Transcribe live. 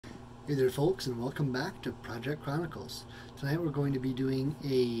Hey there folks, and welcome back to Project Chronicles. Tonight we're going to be doing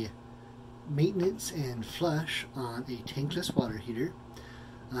a maintenance and flush on a tankless water heater.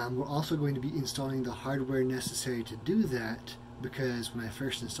 We're also going to be installing the hardware necessary to do that, because when I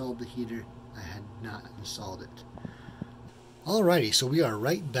first installed the heater I had not installed it. Alrighty, so we are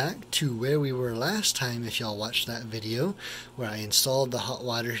right back to where we were last time, if y'all watched that video where I installed the hot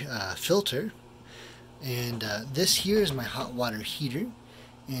water filter. And this here is my hot water heater.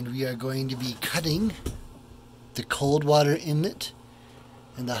 And we are going to be cutting the cold water inlet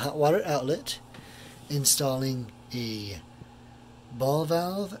and the hot water outlet, installing a ball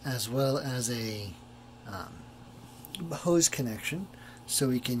valve as well as a hose connection, so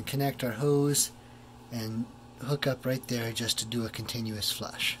we can connect our hose and hook up right there just to do a continuous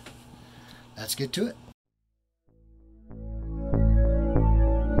flush. Let's get to it.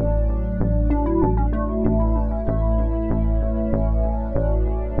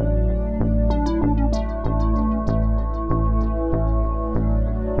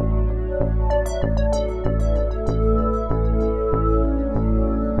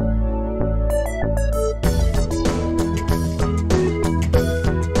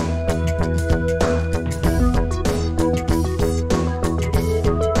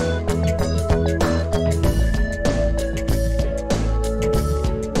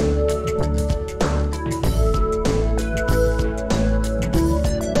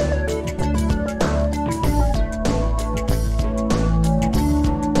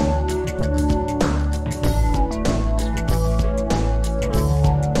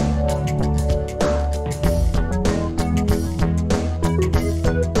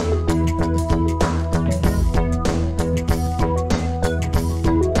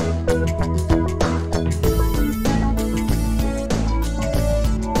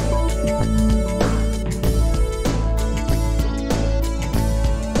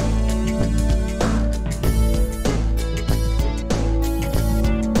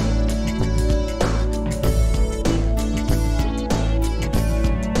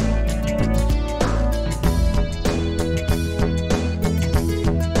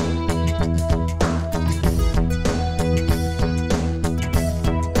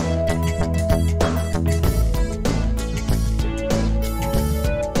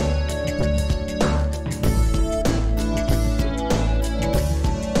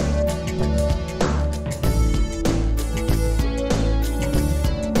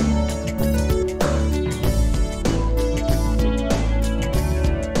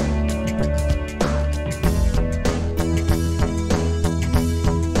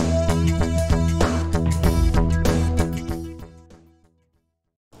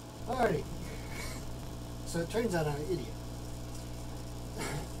 So it turns out I'm an idiot.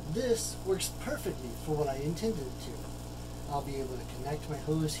 This works perfectly for what I intended it to. I'll be able to connect my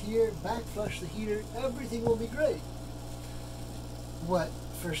hose here, back flush the heater, everything will be great. What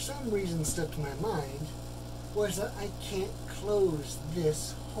for some reason stuck to my mind was that I can't close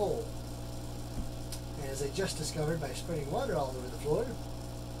this hole. As I just discovered by spreading water all over the floor,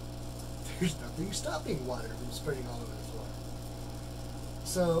 there's nothing stopping water from spreading all over the floor.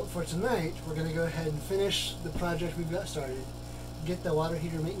 So for tonight, we're going to go ahead and finish the project we've got started, get the water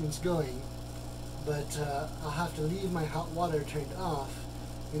heater maintenance going, but I'll have to leave my hot water turned off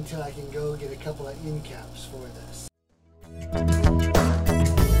until I can go get a couple of end caps for this.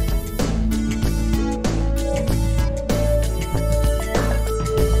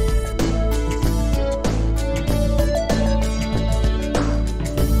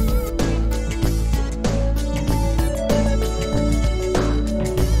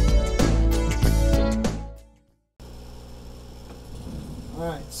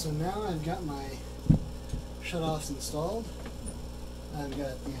 Alright, so now I've got my shutoffs installed. I've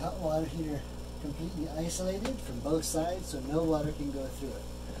got the hot water heater completely isolated from both sides so no water can go through it.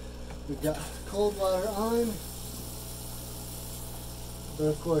 We've got cold water on, but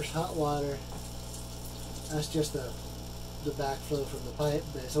of course hot water, that's just the backflow from the pipe,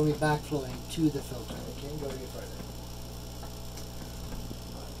 but it's only backflowing to the filter. It can't go any further.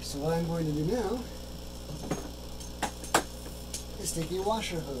 So what I'm going to do now is take a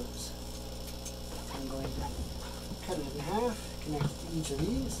washer hose. I'm going to cut it in half, connect it to each of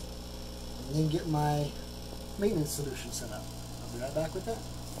these, and then get my maintenance solution set up. I'll be right back with that.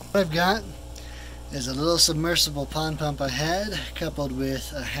 What I've got is a little submersible pond pump I had, coupled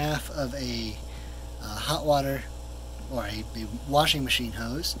with a half of a hot water or a washing machine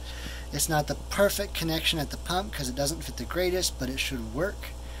hose. It's not the perfect connection at the pump because it doesn't fit the greatest, but it should work.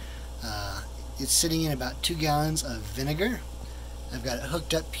 It's sitting in about 2 gallons of vinegar. I've got it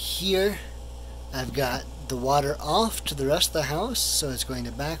hooked up here. I've got the water off to the rest of the house, so it's going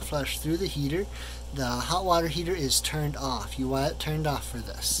to back flush through the heater. The hot water heater is turned off. You want it turned off for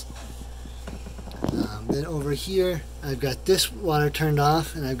this. Then over here, I've got this water turned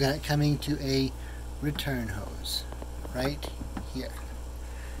off, and I've got it coming to a return hose right here.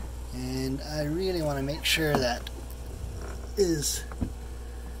 And I really want to make sure that is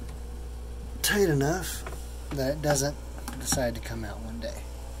tight enough that it doesn't decide to come out one day.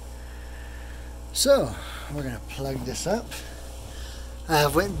 So we're going to plug this up.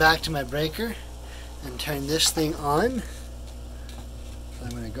 I've went back to my breaker and turned this thing on. So I'm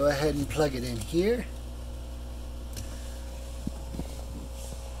going to go ahead and plug it in here.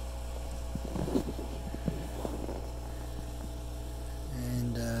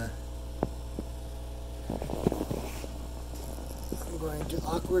 And I'm going to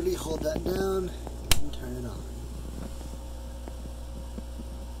awkwardly hold that down and turn it on.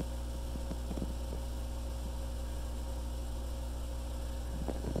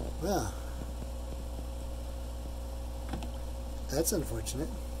 Well, that's unfortunate.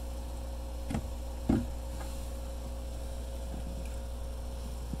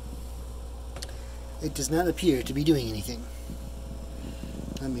 It does not appear to be doing anything.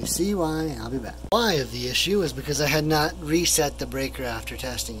 Let me see why, and I'll be back. Why of the issue is because I had not reset the breaker after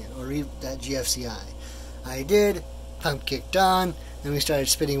testing it, or that GFCI. I did, pump kicked on, and we started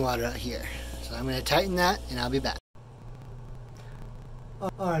spitting water out here. So I'm going to tighten that, and I'll be back.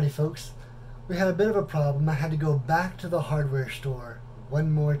 Alrighty folks, we had a bit of a problem. I had to go back to the hardware store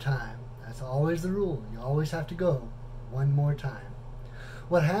one more time. That's always the rule. You always have to go one more time.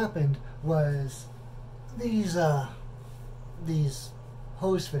 What happened was these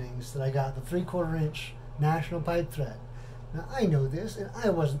hose fittings that I got, the 3/4 inch national pipe thread. Now I know this and I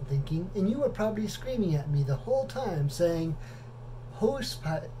wasn't thinking, and you were probably screaming at me the whole time saying hose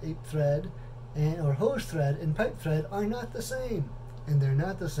pipe thread or hose thread and pipe thread are not the same. And they're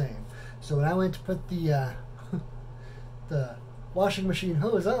not the same. So when I went to put the the washing machine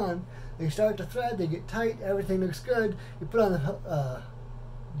hose on, they start to thread, they get tight, everything looks good. You put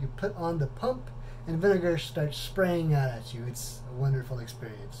on the pump, and vinegar starts spraying out at you. It's a wonderful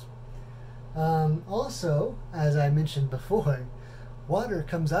experience. Also, as I mentioned before, water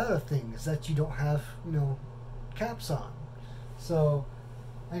comes out of things that you don't have, caps on. So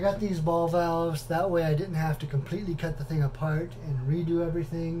I got these ball valves. That way I didn't have to completely cut the thing apart and redo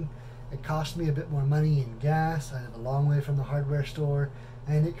everything. It cost me a bit more money in gas. I live a long way from the hardware store,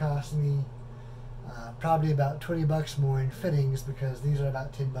 and it cost me probably about 20 bucks more in fittings because these are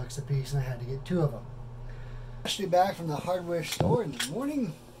about 10 bucks a piece, and I had to get 2 of them. Actually, back from the hardware store in the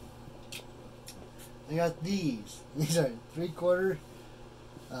morning, I got these. These are 3/4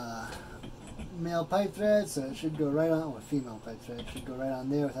 male pipe thread, so it should go right on, or female pipe thread, should go right on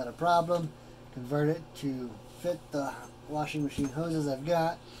there without a problem. Convert it to fit the washing machine hoses I've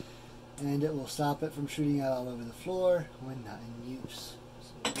got, and it will stop it from shooting out all over the floor when not in use.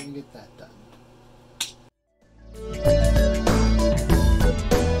 So we're going to get that done.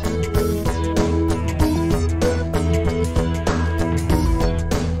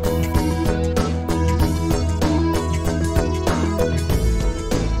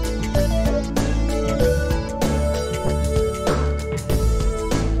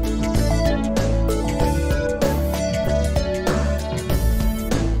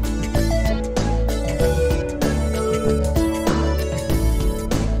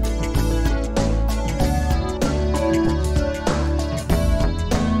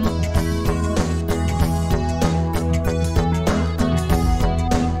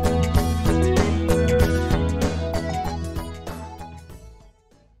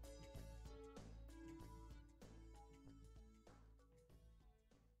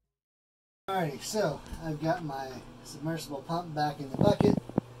 Alrighty, so I've got my submersible pump back in the bucket,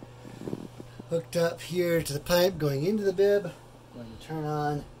 hooked up here to the pipe going into the bib. I'm going to turn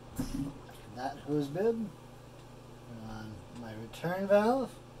on that hose bib, turn on my return valve.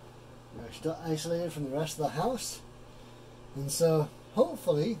 We're still isolated from the rest of the house, and so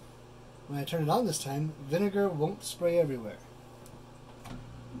hopefully when I turn it on this time, vinegar won't spray everywhere.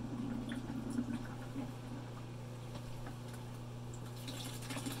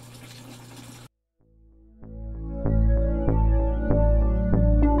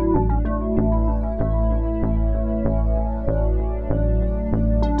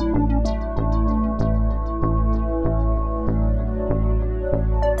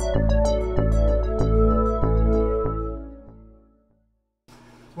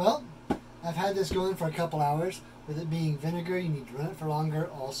 Well, I've had this going for a couple hours. With it being vinegar, you need to run it for longer.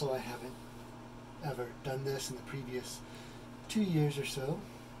 Also, I haven't ever done this in the previous 2 years or so.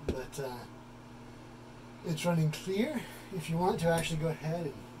 But It's running clear. If you want to actually go ahead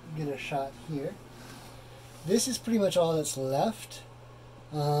and get a shot here. This is pretty much all that's left.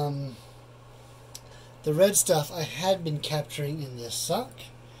 The red stuff I had been capturing in this sock,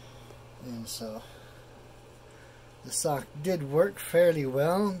 and so the sock did work fairly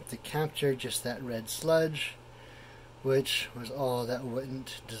well to capture just that red sludge, which was all that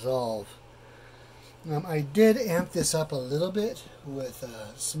wouldn't dissolve. I did amp this up a little bit with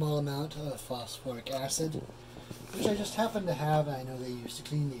a small amount of phosphoric acid, which I just happen to have, and I know they used to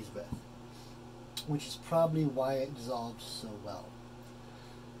clean these with, which is probably why it dissolved so well.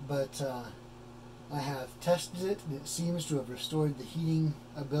 But I have tested it, and it seems to have restored the heating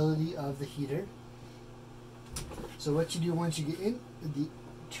ability of the heater. So what you do once you get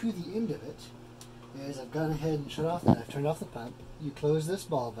to the end of it is I've gone ahead and shut off, and I've turned off the pump. You close this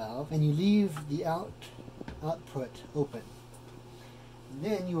ball valve and you leave the output open. And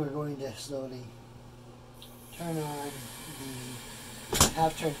then you are going to slowly turn on the, I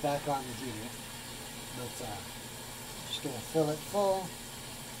have turned back on the heater, but just going to fill it full.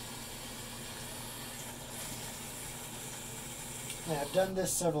 And I've done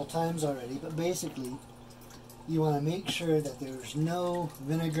this several times already, but basically you want to make sure that there's no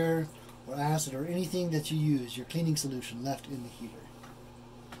vinegar or acid or anything that you use, your cleaning solution, left in the heater.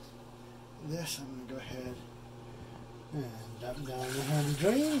 This I'm going to go ahead and dump down the handy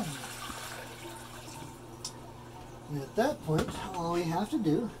drain. And at that point, all we have to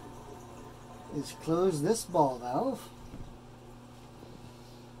do is close this ball valve,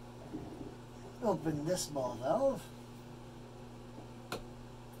 open this ball valve,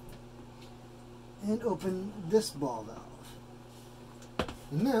 and open this ball valve.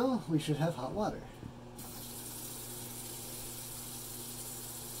 And now we should have hot water.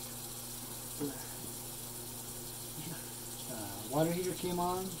 Water heater came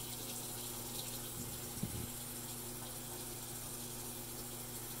on.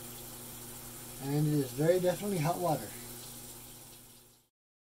 And it is very definitely hot water.